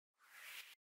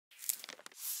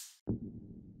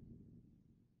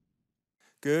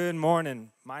Good morning.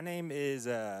 My name is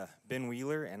Ben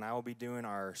Wheeler, and I will be doing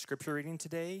our scripture reading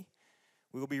today.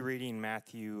 We will be reading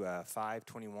Matthew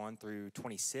 5:21 through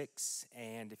 26.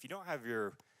 And if you don't have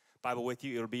your Bible with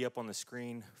you, it'll be up on the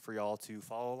screen for y'all to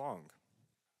follow along.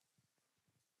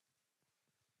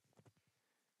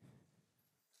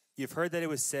 You've heard that it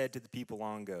was said to the people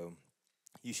long ago,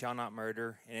 "You shall not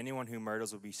murder, and anyone who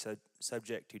murders will be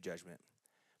subject to judgment.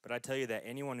 But I tell you that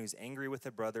anyone who's angry with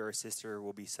a brother or sister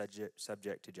will be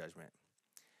subject to judgment.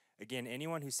 Again,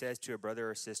 anyone who says to a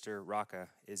brother or sister, 'Raka,'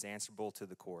 is answerable to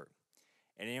the court.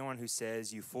 And anyone who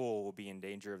says, 'You fool,' will be in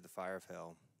danger of the fire of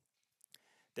hell.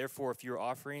 Therefore, if you are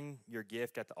offering your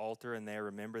gift at the altar and there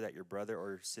remember that your brother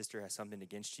or sister has something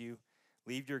against you,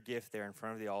 leave your gift there in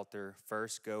front of the altar.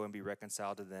 First go and be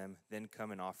reconciled to them, then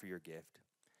come and offer your gift.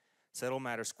 Settle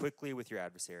matters quickly with your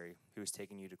adversary who is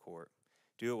taking you to court.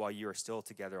 Do it while you are still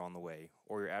together on the way,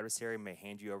 or your adversary may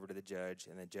hand you over to the judge,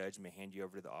 and the judge may hand you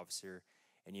over to the officer,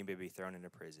 and you may be thrown into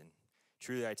prison.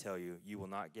 Truly, I tell you, you will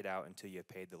not get out until you have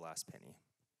paid the last penny."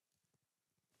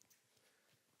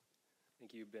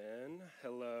 Thank you, Ben.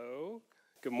 Hello.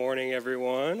 Good morning,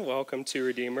 everyone. Welcome to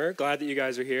Redeemer. Glad that you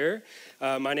guys are here.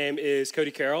 My name is Cody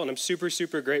Carroll, and I'm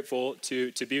super grateful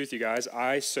to be with you guys.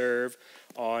 I serve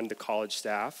on the college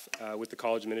staff with the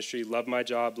college ministry. Love my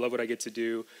job, love what I get to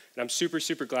do, and I'm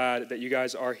super glad that you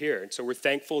guys are here. And so we're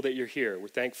thankful that you're here. We're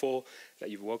thankful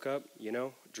that you've woke up,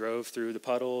 drove through the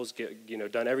puddles,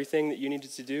 done everything that you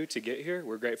needed to do to get here.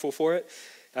 We're grateful for it.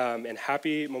 And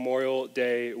happy Memorial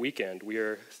Day weekend. We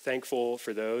are thankful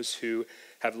for those who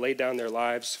have laid down their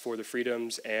lives for the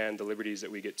freedoms and the liberties that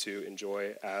we get to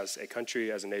enjoy as a country,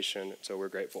 as a nation. So we're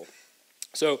grateful.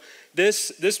 So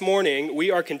this morning, we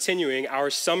are continuing our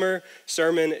summer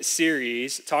sermon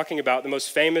series talking about the most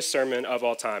famous sermon of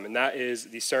all time, and that is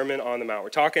the Sermon on the Mount. We're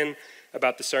talking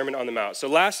about the Sermon on the Mount. So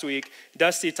last week,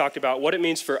 Dusty talked about what it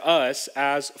means for us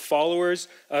as followers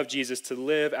of Jesus to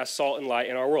live as salt and light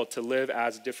in our world, to live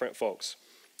as different folks.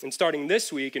 And starting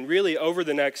this week, and really over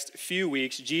the next few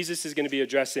weeks, Jesus is going to be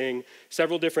addressing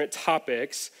several different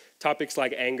topics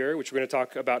like anger, which we're going to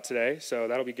talk about today, so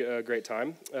that'll be a great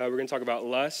time. We're going to talk about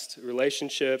lust,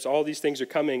 relationships, all these things are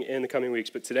coming in the coming weeks,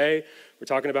 but today we're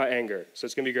talking about anger, so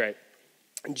it's going to be great.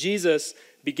 Jesus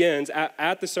begins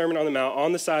at the Sermon on the Mount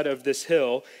on the side of this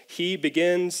hill. He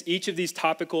begins each of these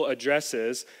topical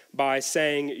addresses by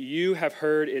saying, "You have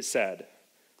heard it said."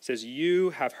 It says,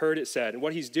 "You have heard it said." And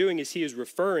what he's doing is he is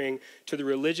referring to the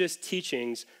religious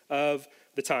teachings of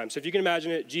the time. So if you can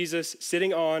imagine it, Jesus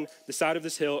sitting on the side of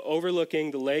this hill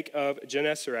overlooking the lake of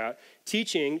Gennesaret,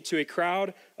 teaching to a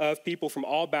crowd of people from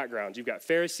all backgrounds. You've got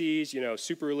Pharisees,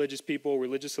 super religious people,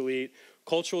 religious elite,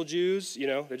 cultural Jews,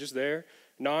 they're just there,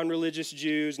 non-religious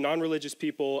Jews, non-religious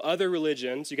people, other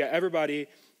religions. You got everybody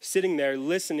sitting there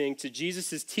listening to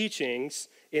Jesus' teachings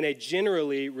in a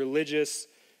generally religious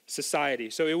society.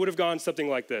 So it would have gone something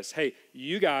like this. Hey,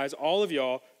 you guys, all of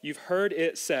y'all, you've heard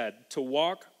it said, to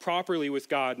walk properly with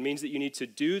God means that you need to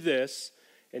do this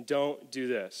and don't do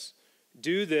this.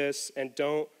 Do this and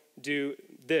don't do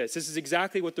this. This is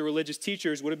exactly what the religious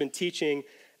teachers would have been teaching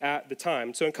at the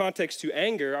time. So in context to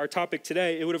anger, our topic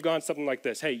today, it would have gone something like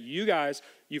this. Hey, you guys,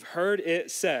 you've heard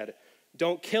it said,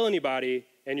 don't kill anybody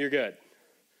and you're good.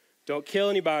 Don't kill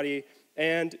anybody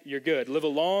and you're good. Live a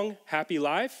long, happy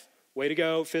life. Way to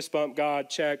go, fist bump, God,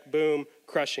 check, boom,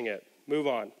 crushing it. Move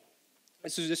on.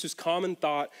 This was common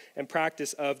thought and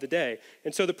practice of the day.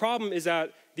 And so the problem is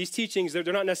that these teachings, they're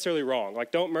not necessarily wrong.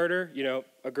 Like, don't murder,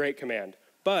 a great command.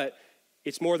 But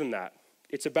it's more than that.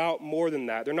 It's about more than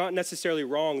that. They're not necessarily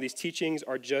wrong. These teachings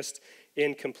are just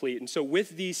incomplete. And so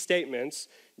with these statements,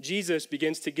 Jesus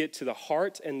begins to get to the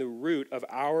heart and the root of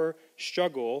our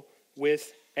struggle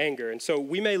with anger. And so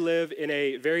we may live in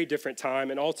a very different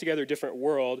time, an altogether different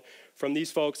world from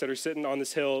these folks that are sitting on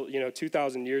this hill,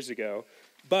 2,000 years ago.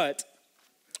 But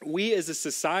we as a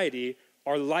society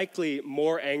are likely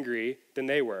more angry than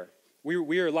they were.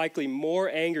 We are likely more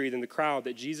angry than the crowd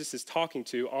that Jesus is talking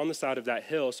to on the side of that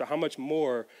hill. So how much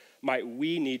more might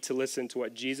we need to listen to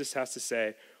what Jesus has to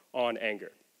say on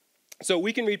anger? So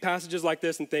we can read passages like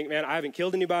this and think, man, I haven't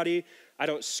killed anybody. I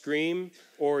don't scream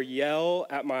or yell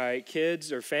at my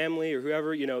kids or family or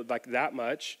whoever, like that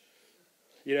much.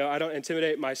 I don't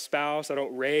intimidate my spouse. I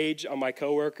don't rage on my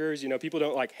coworkers. People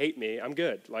don't hate me. I'm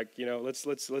good.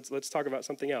 Let's talk about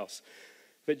something else.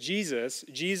 But Jesus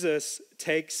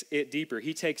takes it deeper.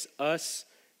 He takes us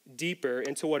deeper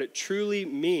into what it truly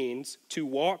means to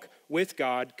walk with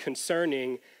God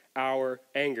concerning our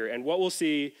anger. And what we'll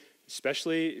see,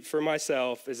 especially for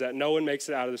myself, is that no one makes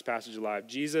it out of this passage alive.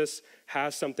 Jesus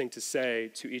has something to say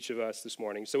to each of us this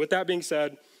morning. So with that being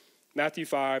said, Matthew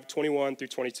 5, 21 through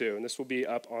 22, and this will be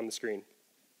up on the screen.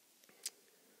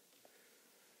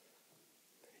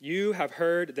 You have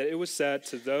heard that it was said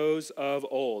to those of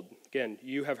old, again,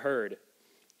 you have heard,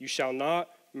 you shall not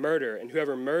murder, and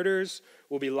whoever murders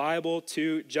will be liable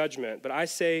to judgment. But I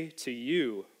say to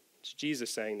you, it's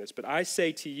Jesus saying this, but I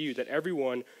say to you that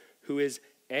everyone who is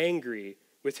angry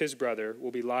with his brother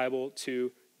will be liable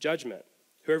to judgment.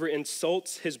 Whoever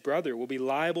insults his brother will be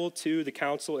liable to the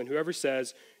council, and whoever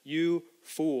says, you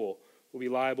fool, will be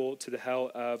liable to the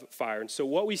hell of fire. And so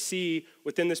what we see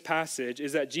within this passage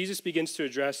is that Jesus begins to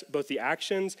address both the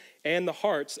actions and the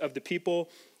hearts of the people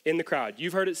in the crowd.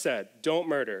 You've heard it said, don't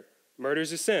murder. Murder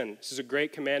is a sin. This is a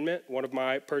great commandment, one of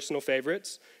my personal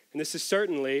favorites. And this is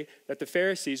certainly that the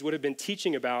Pharisees would have been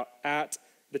teaching about at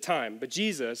the time. But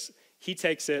Jesus, he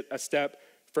takes it a step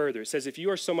further. It says, if you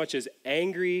are so much as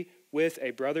angry with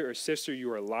a brother or sister,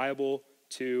 you are liable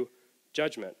to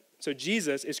judgment. So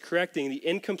Jesus is correcting the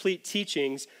incomplete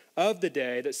teachings of the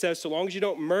day that says so long as you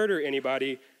don't murder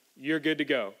anybody, you're good to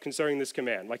go concerning this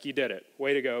command. Like you did it.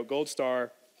 Way to go. Gold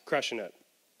star, crushing it.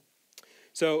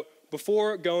 So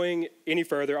before going any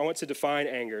further, I want to define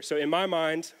anger. So in my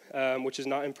mind, which is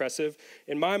not impressive,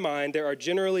 in my mind, there are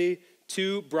generally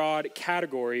two broad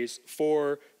categories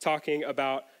for talking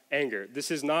about anger.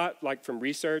 This is not like from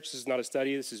research. This is not a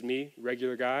study. This is me,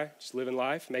 regular guy, just living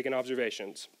life, making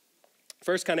observations.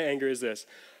 First kind of anger is this.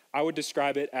 I would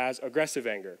describe it as aggressive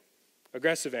anger.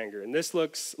 Aggressive anger. And this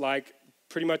looks like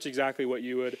pretty much exactly what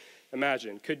you would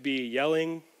imagine. Could be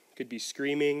yelling, could be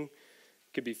screaming,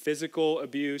 could be physical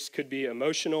abuse, could be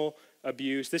emotional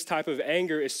abuse. This type of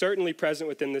anger is certainly present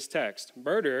within this text.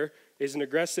 Murder is an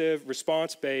aggressive,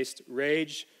 response-based,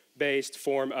 rage-based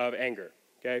form of anger.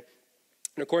 Okay?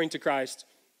 And according to Christ,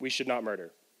 we should not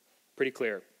murder. Pretty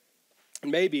clear.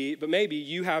 Maybe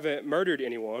you haven't murdered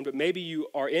anyone, but maybe you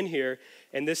are in here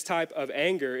and this type of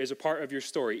anger is a part of your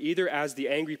story, either as the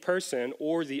angry person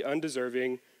or the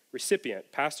undeserving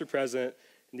recipient, past or present,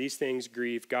 and these things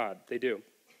grieve God. They do.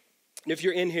 And if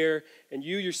you're in here and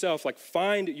you yourself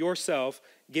find yourself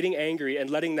getting angry and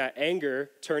letting that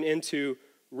anger turn into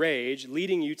rage,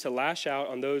 leading you to lash out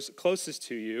on those closest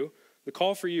to you, the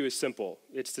call for you is simple.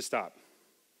 It's to stop.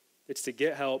 It's to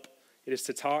get help. It is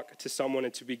to talk to someone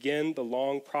and to begin the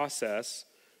long process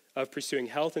of pursuing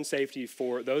health and safety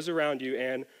for those around you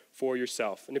and for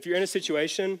yourself. And if you're in a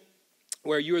situation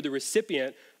where you are the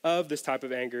recipient of this type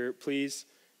of anger, please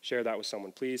share that with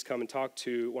someone. Please come and talk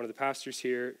to one of the pastors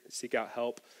here, seek out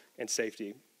help and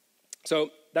safety.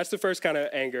 So that's the first kind of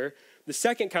anger. The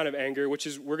second kind of anger, which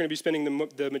is we're going to be spending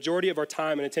the majority of our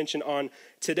time and attention on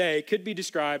today, could be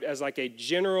described as like a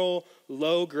general,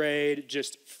 low-grade,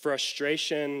 just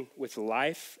frustration with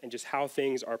life and just how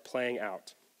things are playing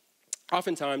out.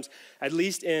 Oftentimes, at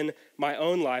least in my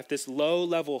own life, this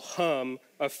low-level hum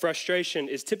of frustration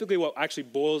is typically what actually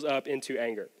boils up into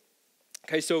anger.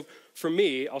 Okay, so for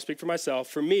me, I'll speak for myself,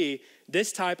 for me,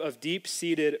 this type of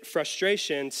deep-seated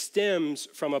frustration stems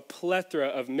from a plethora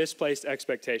of misplaced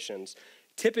expectations,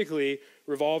 typically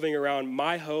revolving around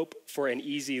my hope for an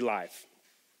easy life.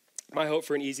 My hope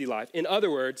for an easy life. In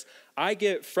other words, I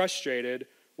get frustrated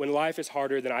when life is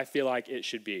harder than I feel like it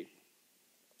should be.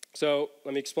 So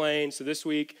let me explain. So this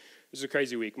week, this is a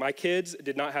crazy week. My kids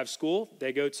did not have school.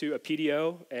 They go to a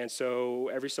PDO, and so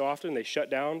every so often they shut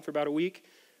down for about a week.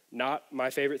 Not my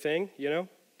favorite thing,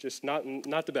 just not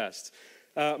the best.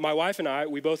 My wife and I,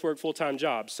 we both work full-time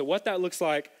jobs. So what that looks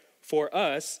like for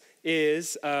us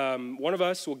is one of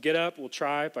us will get up, we'll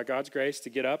try, by God's grace, to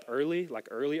get up early, like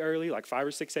 5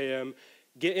 or 6 a.m.,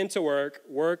 get into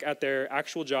work at their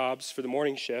actual jobs for the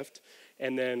morning shift,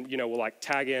 and then, we'll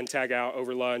tag in, tag out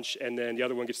over lunch, and then the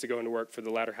other one gets to go into work for the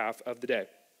latter half of the day.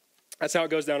 That's how it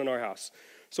goes down in our house.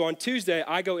 So on Tuesday,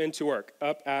 I go into work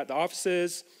up at the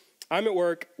offices. I'm at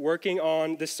work, working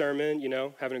on this sermon,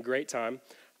 having a great time.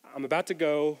 I'm about to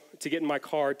go to get in my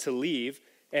car to leave,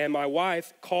 and my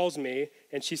wife calls me,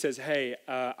 and she says, hey,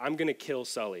 I'm going to kill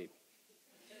Sully.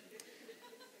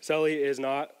 Sully is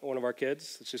not one of our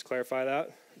kids. Let's just clarify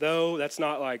that. Though that's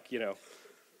not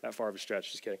that far of a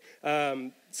stretch. Just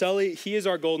kidding. Sully, he is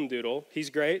our golden doodle. He's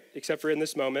great, except for in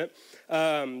this moment.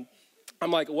 I'm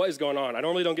like, what is going on? I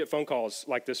normally don't get phone calls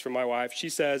like this from my wife. She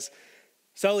says,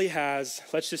 Sully has,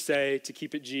 let's just say, to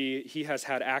keep it G, he has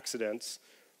had accidents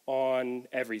on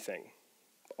everything,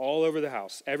 all over the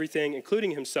house, everything,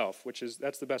 including himself,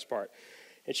 that's the best part.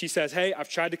 And she says, hey, I've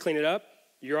tried to clean it up.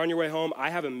 You're on your way home. I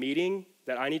have a meeting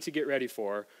that I need to get ready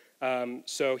for.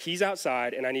 So he's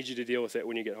outside, and I need you to deal with it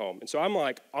when you get home. And so I'm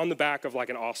on the back of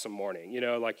an awesome morning,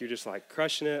 you're just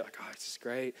crushing it, this is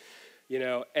great,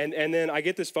 and then I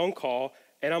get this phone call,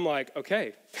 and I'm like,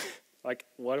 okay, Like,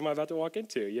 what am I about to walk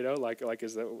into? Like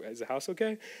is the house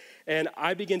okay? And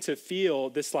I begin to feel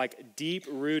this like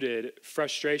deep-rooted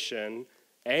frustration,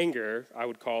 anger, I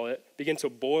would call it, begin to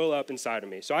boil up inside of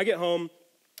me. So I get home,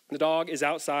 the dog is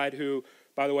outside, who,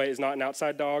 by the way, is not an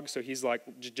outside dog, so he's like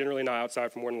generally not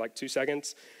outside for more than like 2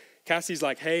 seconds. Cassie's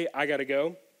like, hey, I gotta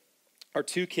go. Our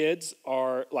 2 kids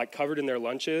are like covered in their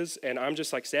lunches, and I'm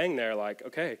just like staying there like,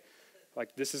 okay,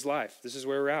 like this is life. This is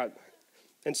where we're at.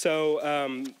 And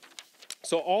so,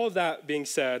 so all of that being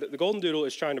said, the golden doodle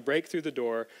is trying to break through the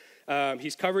door.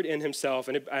 He's covered in himself,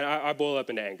 and I boil up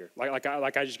into anger. Like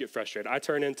I just get frustrated. I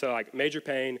turn into like major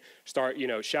pain, start,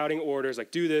 shouting orders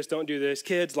like, do this, don't do this.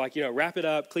 Kids, like, wrap it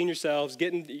up, clean yourselves,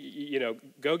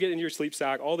 go get into your sleep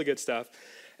sack, all the good stuff.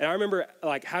 And I remember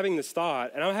like having this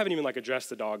thought, and I haven't even like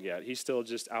addressed the dog yet. He's still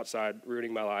just outside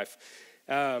ruining my life.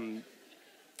 I'm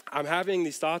having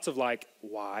these thoughts of like,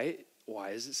 why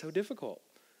is it so difficult?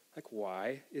 Like,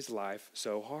 why is life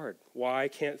so hard? Why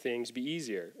can't things be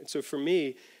easier? And so for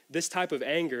me, this type of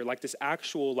anger, like this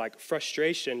actual like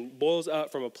frustration, boils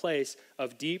up from a place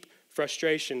of deep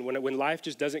frustration when life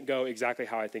just doesn't go exactly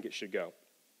how I think it should go.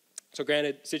 So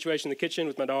granted, situation in the kitchen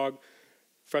with my dog,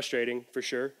 frustrating for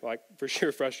sure,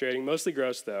 frustrating, mostly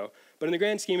gross though. But in the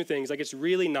grand scheme of things, like it's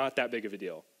really not that big of a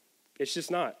deal. It's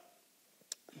just not.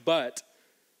 But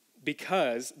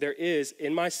because there is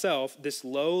in myself this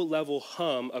low-level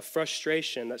hum of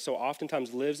frustration that so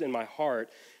oftentimes lives in my heart,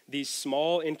 these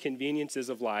small inconveniences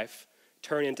of life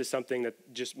turn into something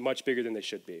that just much bigger than they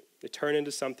should be. They turn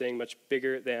into something much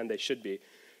bigger than they should be.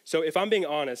 So if I'm being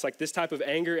honest, like this type of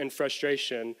anger and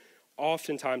frustration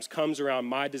oftentimes comes around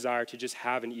my desire to just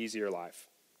have an easier life.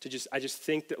 I just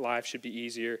think that life should be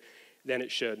easier than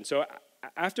it should. And so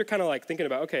after kind of like thinking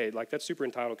about, okay, like that's super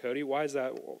entitled, Cody. Why is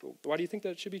that? Why do you think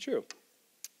that should be true?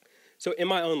 So in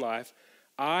my own life,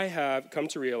 I have come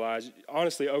to realize,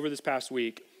 honestly, over this past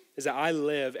week, is that I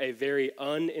live a very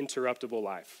uninterruptible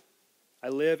life. I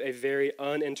live a very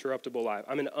uninterruptible life.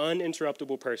 I'm an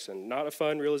uninterruptible person. Not a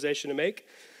fun realization to make.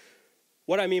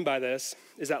 What I mean by this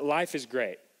is that life is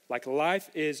great. Like life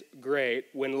is great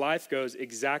when life goes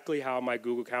exactly how my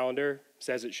Google Calendar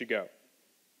says it should go.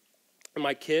 And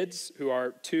my kids, who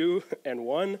are 2 and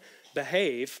 1,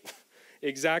 behave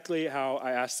exactly how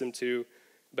I ask them to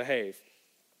behave.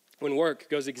 When work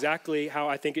goes exactly how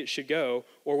I think it should go,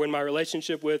 or when my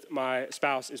relationship with my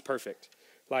spouse is perfect.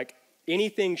 Like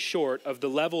anything short of the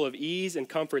level of ease and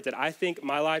comfort that I think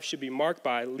my life should be marked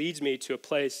by leads me to a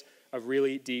place of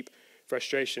really deep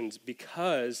frustrations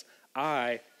because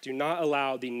I do not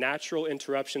allow the natural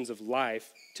interruptions of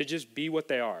life to just be what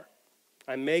they are.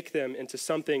 I make them into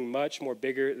something much more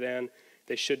bigger than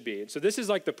they should be. And so this is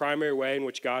like the primary way in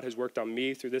which God has worked on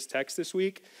me through this text this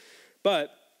week.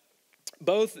 But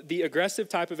both the aggressive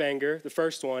type of anger, the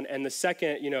first one, and the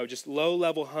second, just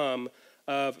low-level hum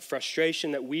of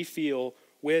frustration that we feel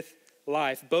with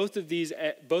life, both of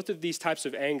these types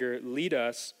of anger lead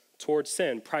us towards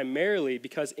sin, primarily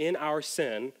because in our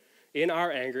sin, in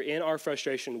our anger, in our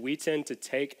frustration, we tend to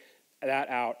take that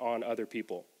out on other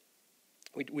people.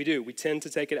 We do. We tend to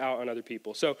take it out on other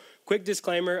people. So quick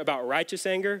disclaimer about righteous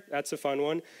anger. That's a fun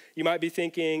one. You might be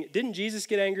thinking, didn't Jesus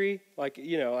get angry? Like,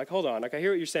 hold on. Like, I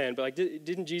hear what you're saying, but like,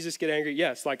 didn't Jesus get angry?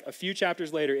 Yes. Like a few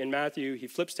chapters later in Matthew, he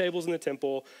flips tables in the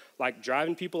temple, like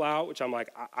driving people out, which I'm like,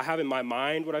 I have in my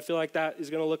mind what I feel like that is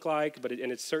going to look like,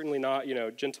 and it's certainly not,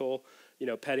 gentle,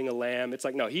 petting a lamb. It's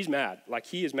like, no, he's mad. Like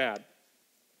he is mad.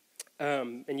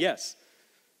 And yes,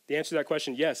 the answer to that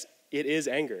question, yes, it is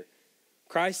anger.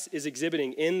 Christ is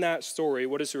exhibiting in that story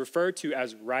what is referred to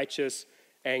as righteous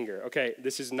anger. Okay,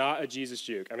 this is not a Jesus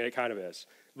juke. I mean, it kind of is.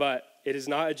 But it is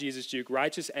not a Jesus juke.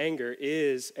 Righteous anger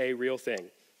is a real thing.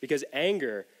 Because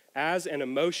anger as an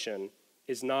emotion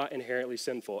is not inherently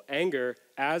sinful. Anger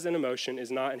as an emotion is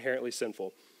not inherently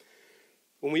sinful.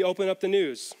 When we open up the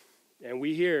news and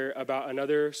we hear about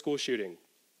another school shooting,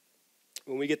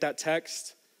 when we get that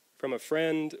text from a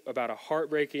friend about a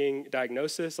heartbreaking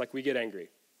diagnosis, like we get angry.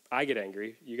 I get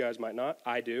angry. You guys might not.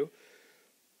 I do.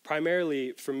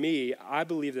 Primarily for me, I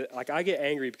believe that like I get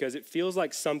angry because it feels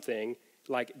like something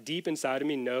like deep inside of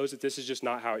me knows that this is just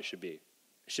not how it should be.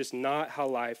 It's just not how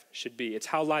life should be. It's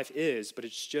how life is, but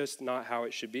it's just not how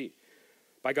it should be.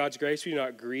 By God's grace, we do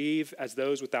not grieve as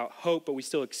those without hope, but we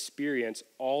still experience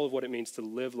all of what it means to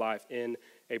live life in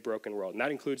a broken world. And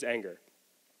that includes anger.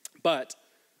 But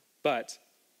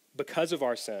because of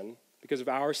our sin,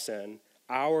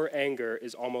 our anger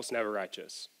is almost never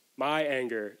righteous. My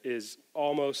anger is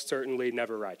almost certainly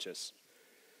never righteous.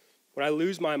 When I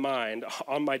lose my mind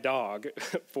on my dog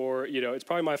for, it's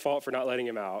probably my fault for not letting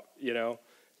him out,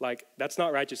 like, that's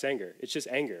not righteous anger. It's just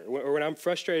anger. Or when I'm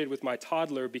frustrated with my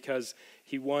toddler because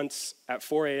he wants at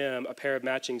 4 a.m. a pair of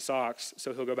matching socks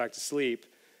so he'll go back to sleep,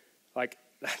 like,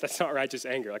 that's not righteous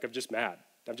anger. Like, I'm just mad.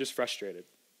 I'm just frustrated.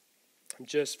 I'm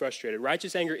just frustrated.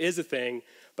 Righteous anger is a thing,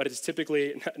 but it's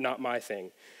typically not my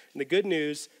thing. And the good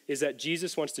news is that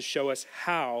Jesus wants to show us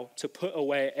how to put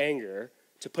away anger,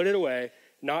 to put it away,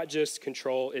 not just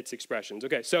control its expressions.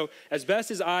 Okay, so as best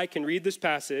as I can read this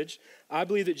passage, I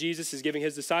believe that Jesus is giving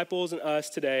his disciples and us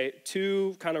today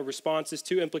two kind of responses,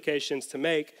 two implications to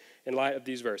make in light of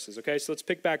these verses. Okay, so let's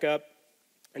pick back up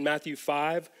in Matthew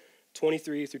 5,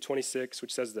 23 through 26,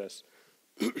 which says this.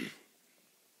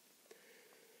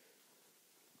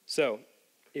 So,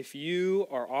 if you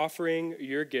are offering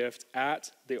your gift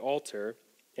at the altar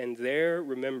and there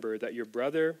remember that your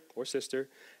brother or sister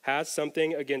has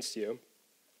something against you,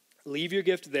 leave your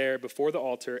gift there before the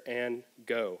altar and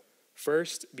go.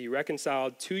 First, be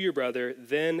reconciled to your brother,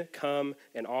 then come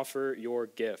and offer your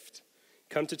gift.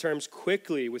 Come to terms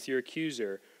quickly with your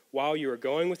accuser while you are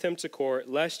going with him to court,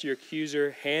 lest your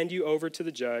accuser hand you over to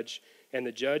the judge and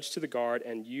the judge to the guard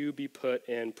and you be put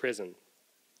in prison.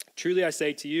 Truly I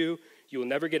say to you, you will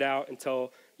never get out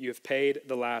until you have paid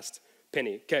the last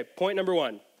penny. Okay, point number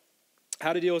one,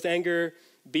 how to deal with anger.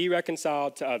 Be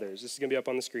reconciled to others. This is going to be up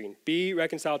on the screen. Be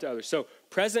reconciled to others. So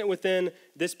present within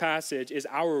this passage is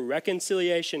our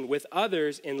reconciliation with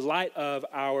others in light of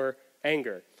our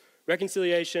anger.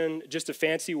 Reconciliation, just a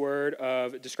fancy word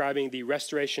of describing the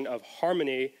restoration of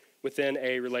harmony within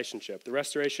a relationship. The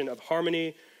restoration of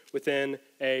harmony within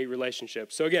a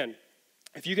relationship. So again,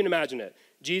 if you can imagine it,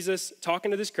 Jesus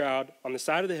talking to this crowd on the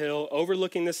side of the hill,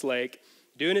 overlooking this lake,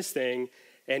 doing his thing,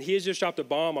 and he has just dropped a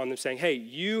bomb on them saying, hey,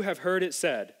 you have heard it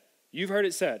said. You've heard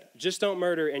it said, just don't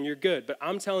murder and you're good. But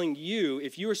I'm telling you,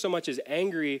 if you are so much as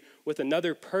angry with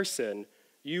another person,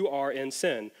 you are in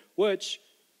sin, which,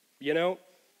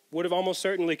 would have almost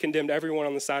certainly condemned everyone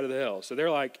on the side of the hill. So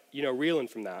they're like, reeling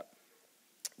from that.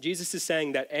 Jesus is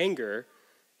saying that anger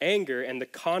and the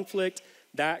conflict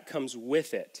that comes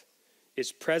with it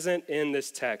is present in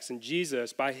this text. And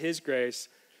Jesus, by his grace,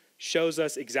 shows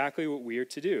us exactly what we are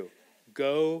to do.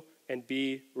 Go and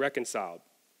be reconciled.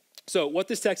 So what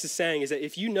this text is saying is that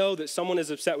if you know that someone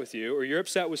is upset with you or you're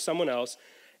upset with someone else,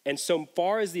 and so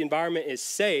far as the environment is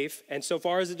safe and so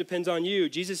far as it depends on you,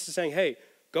 Jesus is saying, hey,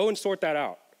 go and sort that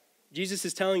out. Jesus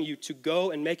is telling you to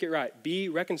go and make it right. Be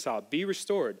reconciled. Be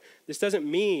restored. This doesn't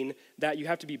mean that you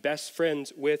have to be best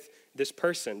friends with this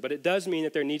person, but it does mean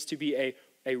that there needs to be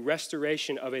a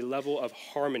restoration of a level of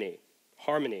harmony.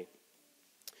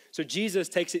 So Jesus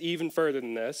takes it even further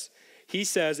than this. He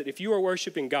says that if you are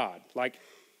worshiping God, like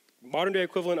modern day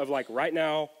equivalent of like right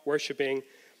now worshiping,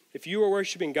 if you are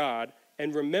worshiping God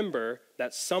and remember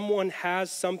that someone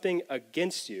has something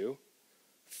against you,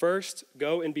 first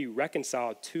go and be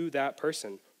reconciled to that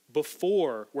person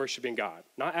before worshiping God.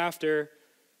 Not after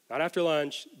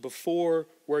lunch, before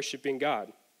worshiping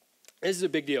God. This is a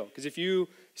big deal because if you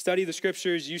study the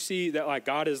scriptures, you see that like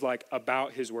God is like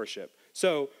about his worship.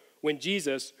 So when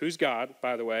Jesus, who's God,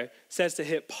 by the way, says to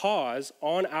hit pause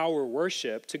on our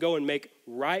worship to go and make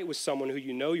right with someone who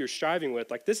you know you're striving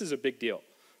with, like this is a big deal.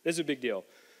 This is a big deal.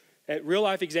 A real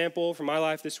life example from my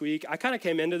life this week, I kind of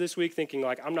came into this week thinking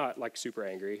like I'm not like super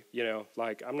angry,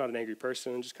 like I'm not an angry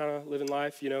person, just kind of living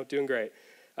life, doing great.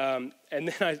 And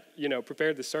then I,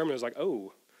 prepared the sermon. I was like,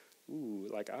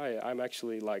 I'm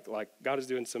actually like God is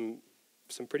doing some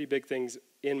pretty big things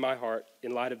in my heart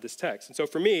in light of this text. And so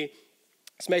for me,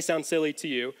 this may sound silly to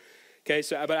you, okay?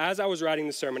 But as I was writing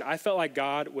the sermon, I felt like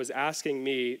God was asking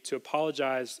me to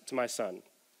apologize to my son.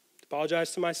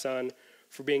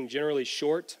 For being generally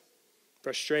short,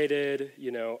 frustrated,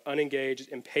 unengaged,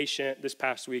 impatient this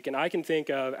past week. And I can think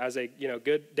of, as a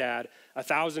good dad,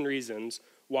 1,000 reasons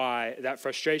why that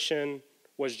frustration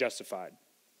was justified.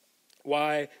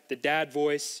 Why the dad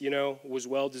voice, was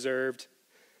well-deserved.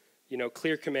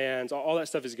 Clear commands, all that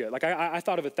stuff is good. Like I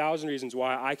thought of 1,000 reasons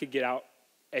why I could get out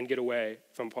and get away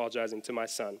from apologizing to my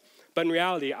son. But in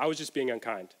reality, I was just being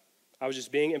unkind. I was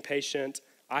just being impatient.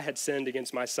 I had sinned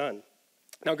against my son.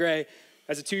 Now, Gray,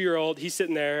 as a 2-year-old, he's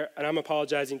sitting there, and I'm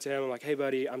apologizing to him. I'm like, hey,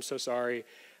 buddy, I'm so sorry.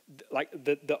 Like,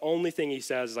 the only thing he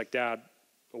says is, like, Dad,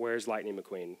 where's Lightning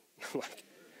McQueen?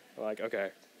 I'm like, okay.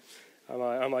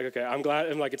 I'm like, okay, I'm glad.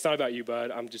 I'm like, it's not about you, bud.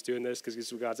 I'm just doing this because this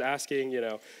is what God's asking,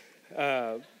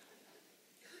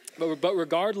 But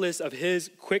regardless of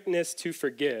his quickness to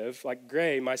forgive, like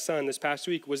Gray, my son, this past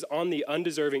week was on the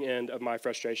undeserving end of my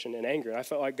frustration and anger. And I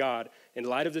felt like God, in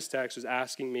light of this text, was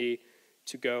asking me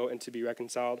to go and to be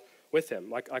reconciled with him.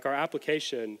 Like our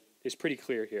application is pretty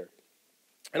clear here.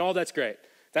 And all that's great.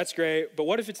 That's great, but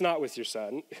what if it's not with your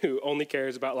son who only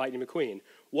cares about Lightning McQueen?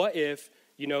 What if,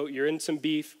 you're in some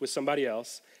beef with somebody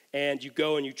else and you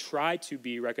go and you try to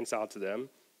be reconciled to them?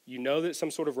 You know that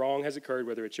some sort of wrong has occurred,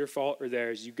 whether it's your fault or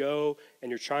theirs. You go and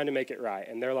you're trying to make it right.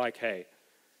 And they're like, hey,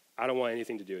 I don't want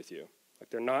anything to do with you. Like,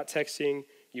 they're not texting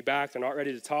you back. They're not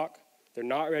ready to talk. They're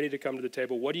not ready to come to the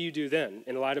table. What do you do then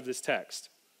in light of this text?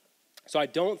 So I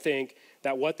don't think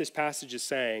that what this passage is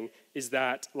saying is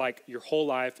that, like, your whole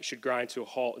life should grind to a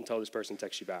halt until this person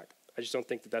texts you back. I just don't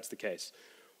think that that's the case.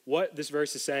 What this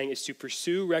verse is saying is to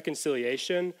pursue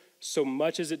reconciliation so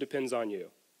much as it depends on you.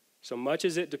 So much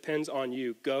as it depends on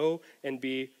you, go and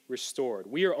be restored.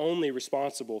 We are only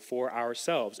responsible for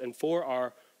ourselves and for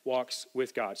our walks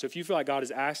with God. So if you feel like God is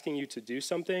asking you to do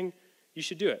something, you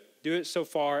should do it. Do it so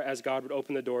far as God would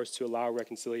open the doors to allow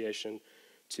reconciliation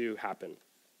to happen.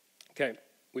 Okay,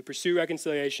 we pursue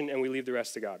reconciliation and we leave the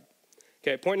rest to God.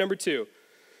 Okay, point number 2.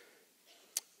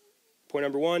 Point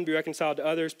number 1, be reconciled to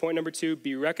others. Point number 2,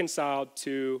 be reconciled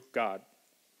to God.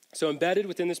 So embedded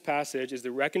within this passage is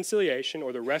the reconciliation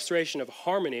or the restoration of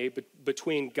harmony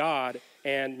between God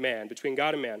and man, between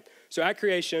God and man. So at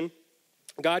creation,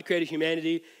 God created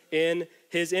humanity in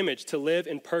his image to live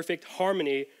in perfect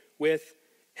harmony with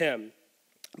him.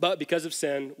 But because of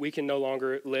sin, we can no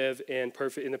longer live in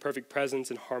the perfect presence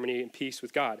and harmony and peace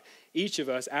with God. Each of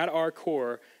us, at our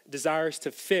core, desires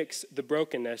to fix the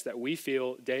brokenness that we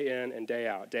feel day in and day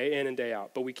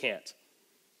out, but we can't.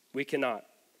 We cannot.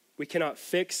 We cannot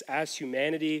fix as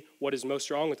humanity what is most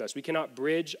wrong with us. We cannot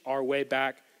bridge our way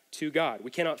back to God.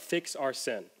 We cannot fix our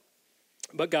sin.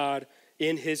 But God,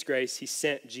 in his grace, he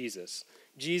sent Jesus.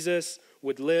 Jesus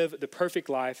would live the perfect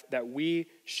life that we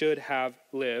should have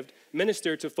lived,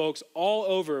 minister to folks all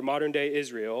over modern day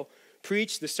Israel,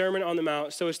 preach the Sermon on the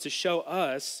Mount so as to show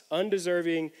us,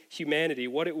 undeserving humanity,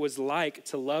 what it was like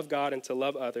to love God and to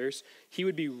love others. He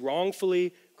would be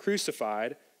wrongfully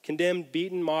crucified, condemned,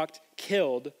 beaten, mocked,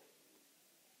 killed.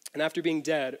 And after being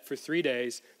dead for 3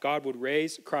 days, God would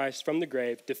raise Christ from the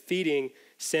grave, defeating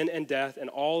sin and death and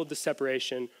all of the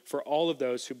separation for all of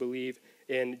those who believe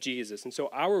in Jesus. And so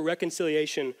our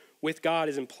reconciliation with God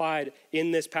is implied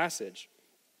in this passage.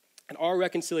 And our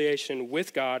reconciliation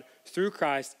with God through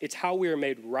Christ, it's how we are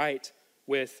made right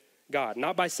with God,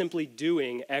 not by simply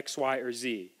doing X, Y, or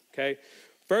Z, okay?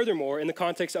 Furthermore, in the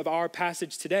context of our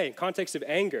passage today, in context of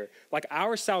anger, like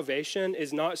our salvation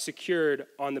is not secured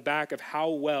on the back of how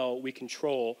well we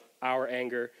control our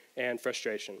anger and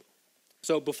frustration.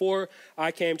 So before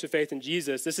I came to faith in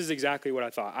Jesus, this is exactly what I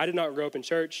thought. I did not grow up in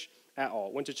church at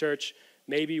all. Went to church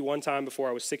maybe one time before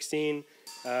I was 16.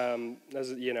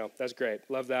 That's great.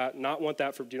 Love that. Do not want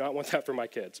that for my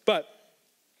kids. But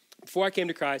before I came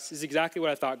to Christ, this is exactly what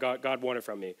I thought God wanted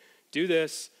from me. Do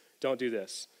this, don't do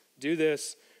this. Do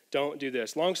this, don't do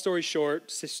this. Long story short,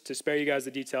 to spare you guys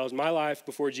the details, my life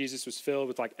before Jesus was filled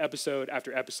with like episode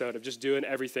after episode of just doing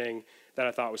everything that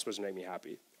I thought was supposed to make me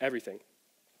happy. Everything.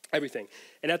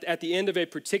 And at the end of a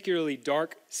particularly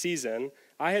dark season,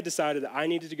 I had decided that I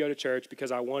needed to go to church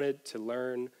because I wanted to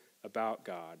learn about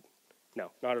God.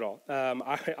 No, not at all.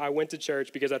 I went to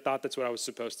church because I thought that's what I was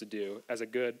supposed to do as a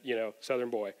good, Southern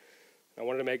boy. I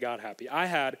wanted to make God happy. I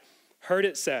had heard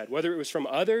it said, whether it was from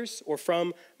others or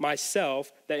from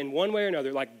myself, that in one way or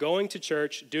another, like going to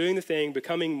church, doing the thing,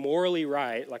 becoming morally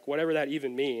right, like whatever that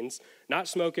even means, not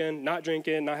smoking, not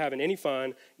drinking, not having any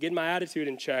fun, getting my attitude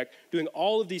in check, doing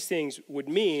all of these things would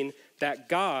mean that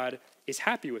God is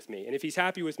happy with me. And if he's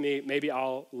happy with me, maybe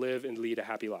I'll live and lead a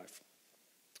happy life.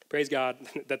 Praise God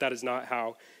that is not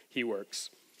how he works.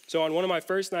 So on one of my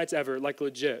first nights ever, like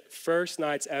legit, first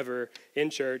nights ever in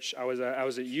church, I was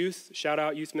at youth, shout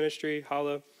out youth ministry,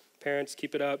 holla, parents,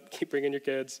 keep it up, keep bringing your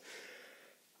kids.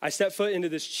 I stepped foot into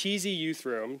this cheesy youth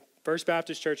room, First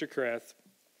Baptist Church of Corinth,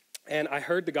 and I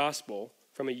heard the gospel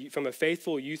from a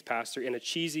faithful youth pastor in a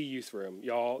cheesy youth room.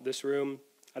 Y'all, this room,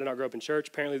 I did not grow up in church.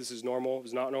 Apparently this is normal. It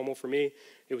was not normal for me.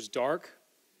 It was dark,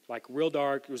 like real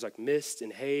dark. It was like mist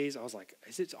and haze. I was like,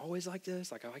 is it always like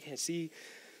this? Like, I can't see.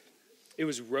 It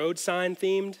was road sign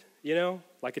themed,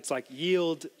 like it's like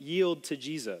yield to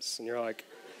Jesus. And you're like,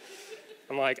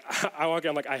 I walk in,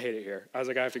 I'm like, I hate it here. I was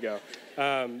like, I have to go.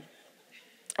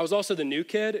 I was also the new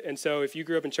kid. And so if you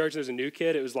grew up in church, there's a new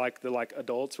kid. It was like the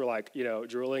adults were like,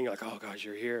 drooling, like, oh gosh,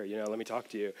 you're here. Let me talk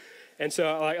to you. And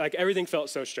so like everything felt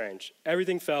so strange.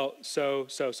 Everything felt so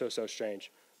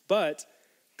strange. But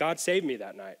God saved me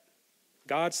that night.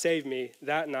 God saved me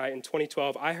that night in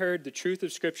 2012. I heard the truth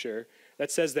of Scripture that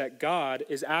says that God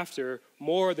is after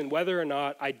more than whether or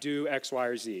not I do X, Y,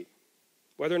 or Z.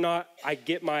 Whether or not I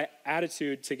get my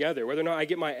attitude together. Whether or not I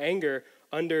get my anger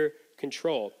under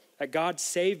control. that God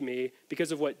saved me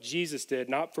because of what Jesus did,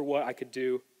 not for what I could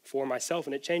do for myself,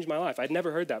 and it changed my life. I'd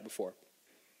never heard that before.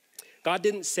 God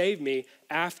didn't save me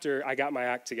after I got my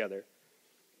act together,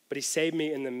 but he saved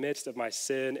me in the midst of my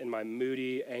sin and my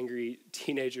moody, angry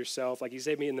teenager self. Like he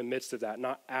saved me in the midst of that,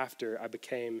 not after I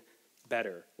became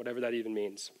better, whatever that even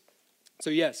means. So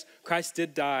yes, Christ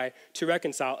did die to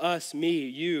reconcile us, me,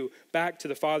 you, back to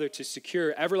the Father to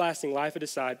secure everlasting life at his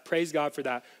side. Praise God for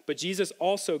that. But Jesus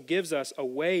also gives us a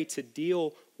way to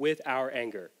deal with our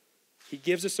anger. He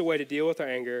gives us a way to deal with our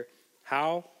anger.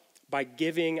 How? By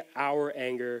giving our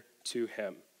anger to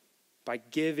him. By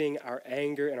giving our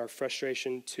anger and our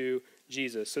frustration to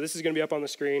Jesus. So this is going to be up on the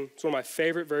screen. It's one of my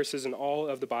favorite verses in all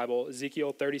of the Bible,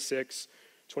 Ezekiel 36,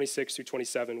 26 through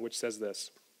 27, which says this.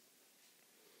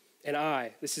 And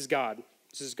I, this is God.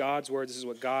 This is God's word. This is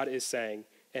what God is saying.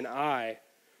 And I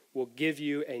will give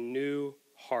you a new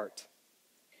heart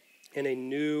and a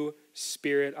new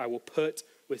spirit I will put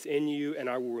within you, and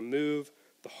I will remove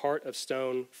the heart of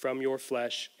stone from your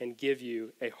flesh and give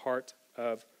you a heart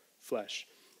of flesh.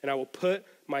 And I will put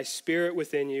my spirit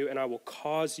within you, and I will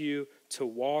cause you to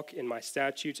walk in my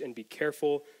statutes and be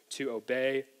careful to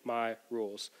obey my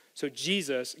rules. So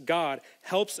Jesus, God,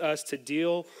 helps us to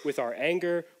deal with our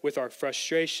anger, with our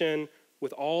frustration,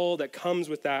 with all that comes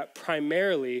with that,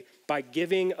 primarily by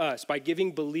giving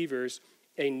believers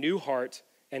a new heart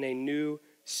and a new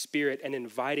spirit, and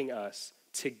inviting us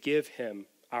to give him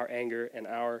our anger and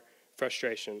our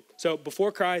frustration. So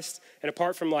before Christ, and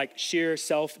apart from like sheer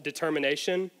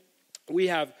self-determination, we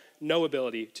have no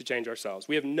ability to change ourselves.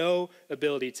 We have no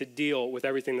ability to deal with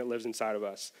everything that lives inside of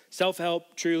us.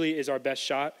 Self-help truly is our best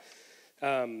shot,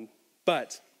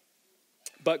 but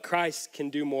Christ can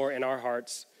do more in our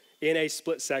hearts in a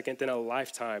split second than a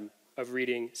lifetime of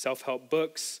reading self-help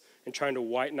books and trying to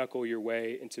white-knuckle your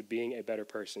way into being a better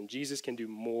person. Jesus can do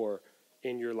more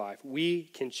in your life. We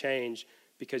can change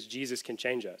because Jesus can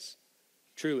change us.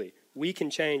 Truly, we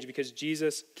can change because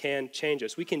Jesus can change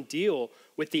us. We can deal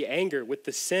with the anger, with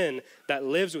the sin that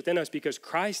lives within us because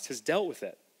Christ has dealt with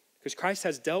it. Because Christ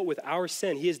has dealt with our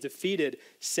sin. He has defeated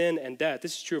sin and death.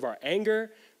 This is true of our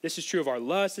anger. This is true of our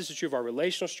lust. This is true of our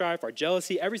relational strife, our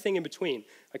jealousy, everything in between.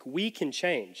 Like we can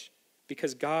change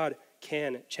because God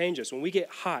can change us. When we get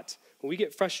hot, when we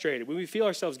get frustrated, when we feel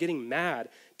ourselves getting mad,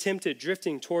 tempted,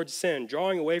 drifting towards sin,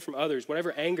 drawing away from others,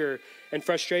 whatever anger and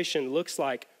frustration looks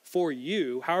like for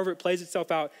you, however it plays itself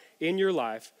out in your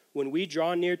life, when we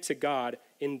draw near to God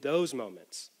in those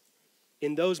moments,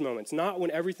 not when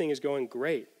everything is going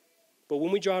great, but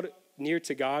when we draw near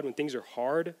to God, when things are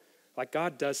hard, like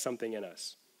God does something in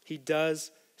us. He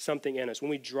does something in us. When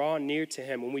we draw near to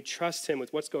him, when we trust him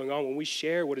with what's going on, when we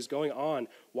share what is going on,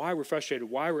 why we're frustrated,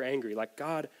 why we're angry, like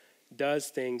God does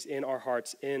things in our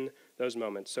hearts in those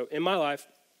moments. So in my life,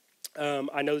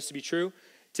 I know this to be true.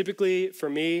 Typically for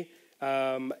me,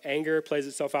 anger plays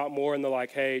itself out more in the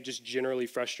like, hey, just generally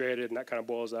frustrated, and that kind of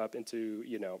boils up into,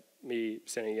 me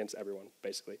sinning against everyone,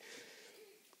 basically.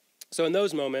 So in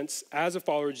those moments, as a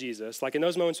follower of Jesus, like in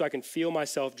those moments where I can feel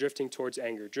myself drifting towards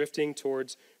anger, drifting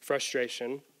towards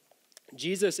frustration,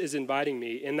 Jesus is inviting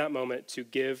me in that moment to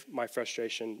give my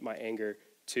frustration, my anger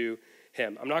to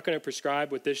him. I'm not going to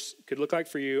prescribe what this could look like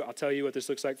for you. I'll tell you what this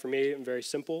looks like for me. I'm very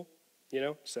simple,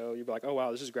 so you'll be like, oh,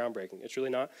 wow, this is groundbreaking. It's really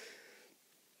not.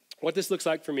 What this looks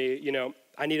like for me,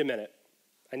 I need a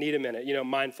minute.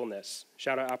 Mindfulness.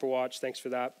 Shout out Apple Watch. Thanks for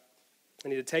that. I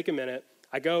need to take a minute.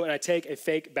 I go and I take a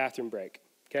fake bathroom break,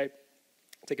 okay?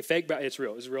 It's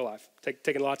real. This is real life.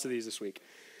 Taking lots of these this week.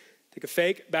 Take a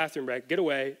fake bathroom break. Get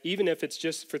away, even if it's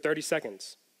just for 30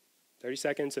 seconds. 30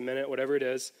 seconds, a minute, whatever it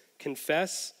is.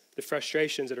 Confess the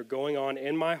frustrations that are going on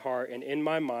in my heart and in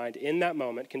my mind in that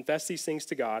moment. Confess these things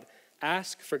to God.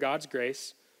 Ask for God's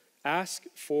grace. Ask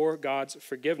for God's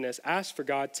forgiveness. Ask for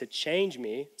God to change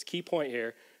me. It's a key point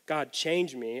here. God,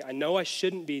 change me. I know I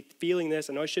shouldn't be feeling this.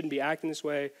 I know I shouldn't be acting this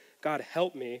way. God,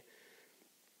 help me.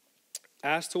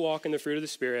 Ask to walk in the fruit of the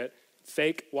Spirit.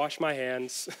 Fake, wash my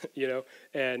hands,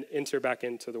 and enter back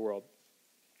into the world.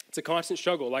 It's a constant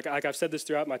struggle. Like I've said this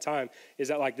throughout my time, is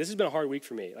that this has been a hard week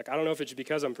for me. I don't know if it's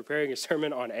because I'm preparing a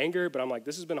sermon on anger, but I'm like,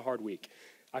 this has been a hard week.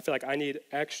 I feel like I need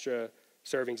extra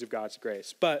servings of God's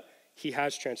grace. But he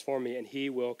has transformed me, and he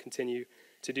will continue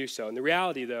to do so. And the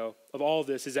reality, though, of all of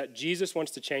this is that Jesus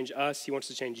wants to change us. He wants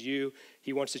to change you.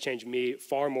 He wants to change me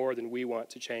far more than we want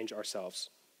to change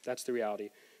ourselves. That's the reality.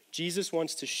 Jesus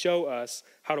wants to show us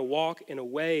how to walk in a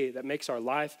way that makes our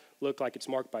life look like it's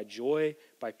marked by joy,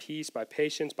 by peace, by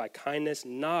patience, by kindness,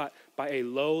 not by a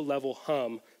low-level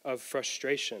hum of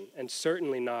frustration, and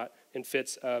certainly not in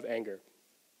fits of anger.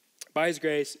 By his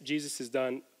grace, Jesus has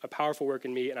done a powerful work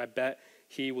in me, and I bet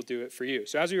he will do it for you.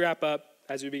 So as we wrap up,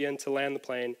 as we begin to land the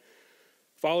plane,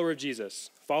 follower of Jesus,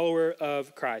 follower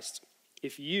of Christ,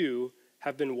 if you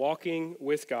have been walking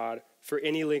with God for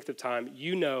any length of time,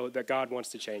 you know that God wants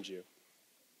to change you.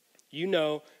 You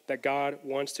know that God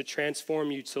wants to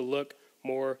transform you to look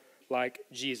more like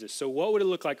Jesus. So what would it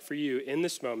look like for you in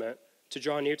this moment to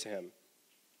draw near to him,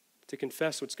 to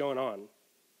confess what's going on?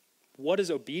 What is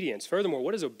obedience? Furthermore,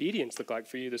 what does obedience look like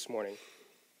for you this morning?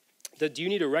 Do you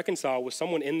need to reconcile with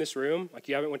someone in this room? Like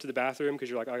you haven't went to the bathroom because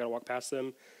you're like, I got to walk past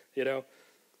them, you know?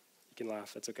 You can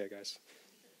laugh. That's okay, guys.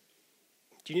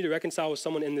 Do you need to reconcile with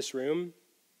someone in this room?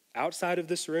 Outside of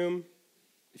this room?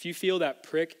 If you feel that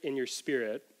prick in your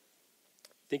spirit,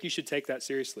 I think you should take that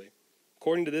seriously.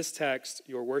 According to this text,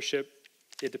 your worship,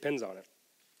 it depends on it.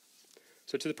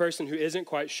 So to the person who isn't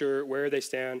quite sure where they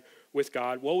stand with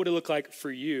God, what would it look like for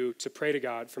you to pray to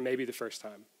God for maybe the first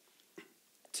time?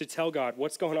 To tell God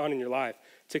what's going on in your life,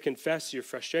 to confess your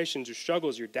frustrations, your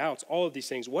struggles, your doubts, all of these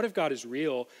things. What if God is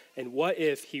real, and what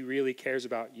if he really cares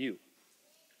about you?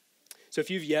 So if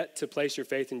you've yet to place your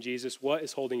faith in Jesus, what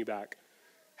is holding you back?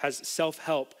 Has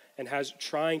self-help and has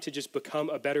trying to just become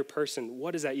a better person,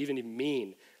 what does that even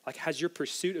mean? Like, has your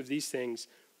pursuit of these things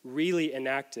really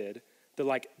enacted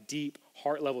the deep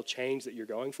heart level change that you're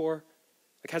going for?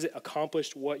 Like, has it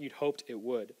accomplished what you'd hoped it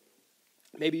would?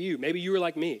 Maybe you were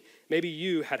like me. Maybe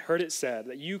you had heard it said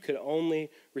that you could only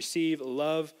receive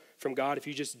love from God if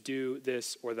you just do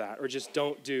this or that, or just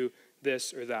don't do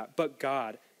this or that. But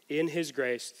God, in his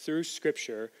grace, through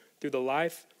Scripture, through the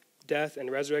life, death,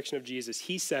 and resurrection of Jesus,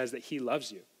 he says that he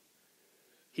loves you.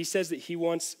 He says that he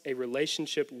wants a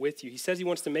relationship with you. He says he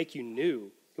wants to make you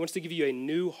new. He wants to give you a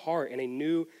new heart and a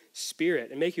new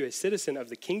spirit and make you a citizen of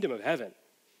the kingdom of heaven.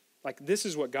 Like, this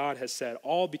is what God has said,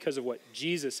 all because of what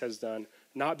Jesus has done,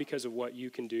 not because of what you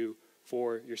can do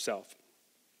for yourself.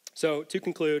 So to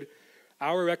conclude,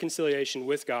 our reconciliation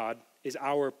with God is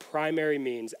our primary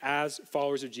means as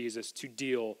followers of Jesus to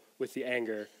deal with the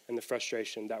anger and the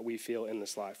frustration that we feel in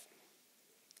this life.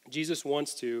 Jesus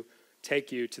wants to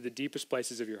take you to the deepest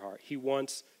places of your heart. He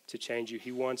wants to change you.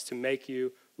 He wants to make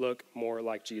you look more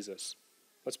like Jesus.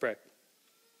 Let's pray.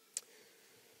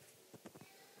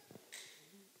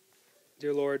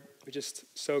 Dear Lord, we're just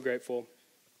so grateful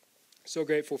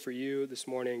for you this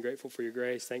morning, grateful for your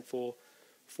grace, thankful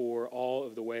for all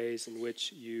of the ways in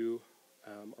which you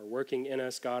are working in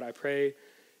us. God, I pray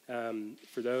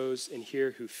for those in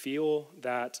here who feel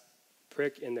that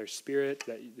prick in their spirit,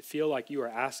 that feel like you are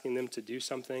asking them to do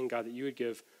something. God, that you would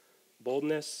give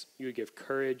boldness, you would give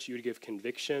courage, you would give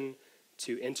conviction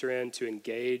to enter in, to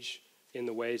engage in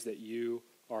the ways that you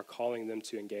are calling them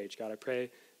to engage. God, I pray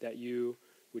that you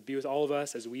would be with all of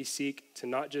us as we seek to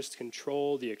not just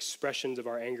control the expressions of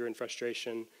our anger and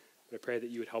frustration, but I pray that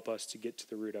you would help us to get to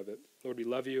the root of it. Lord, we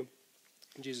love you.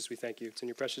 In Jesus, we thank you. It's in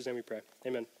your precious name we pray.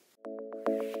 Amen.